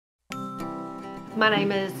My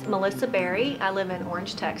name is Melissa Berry. I live in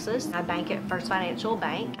Orange, Texas. I bank at First Financial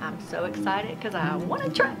Bank. I'm so excited because I won a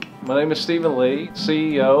truck. My name is Stephen Lee,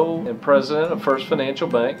 CEO and President of First Financial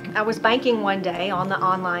Bank. I was banking one day on the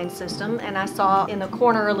online system and I saw in the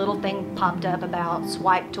corner a little thing popped up about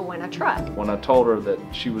swipe to win a truck. When I told her that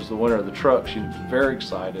she was the winner of the truck, she was very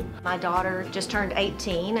excited. My daughter just turned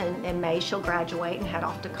 18 and in May she'll graduate and head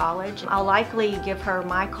off to college. I'll likely give her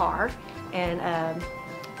my car and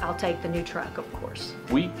I'll take the new truck, of course.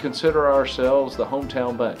 We consider ourselves the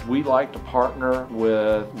hometown bank. We like to partner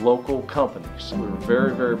with local companies. We're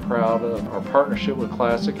very, very proud of our partnership with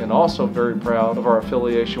Classic and also very proud of our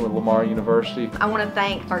affiliation with Lamar University. I want to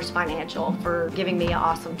thank First Financial for giving me an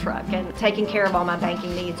awesome truck and taking care of all my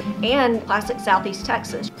banking needs, and Classic Southeast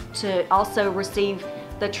Texas to also receive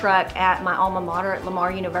the truck at my alma mater at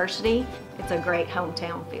Lamar University. It's a great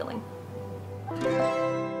hometown feeling.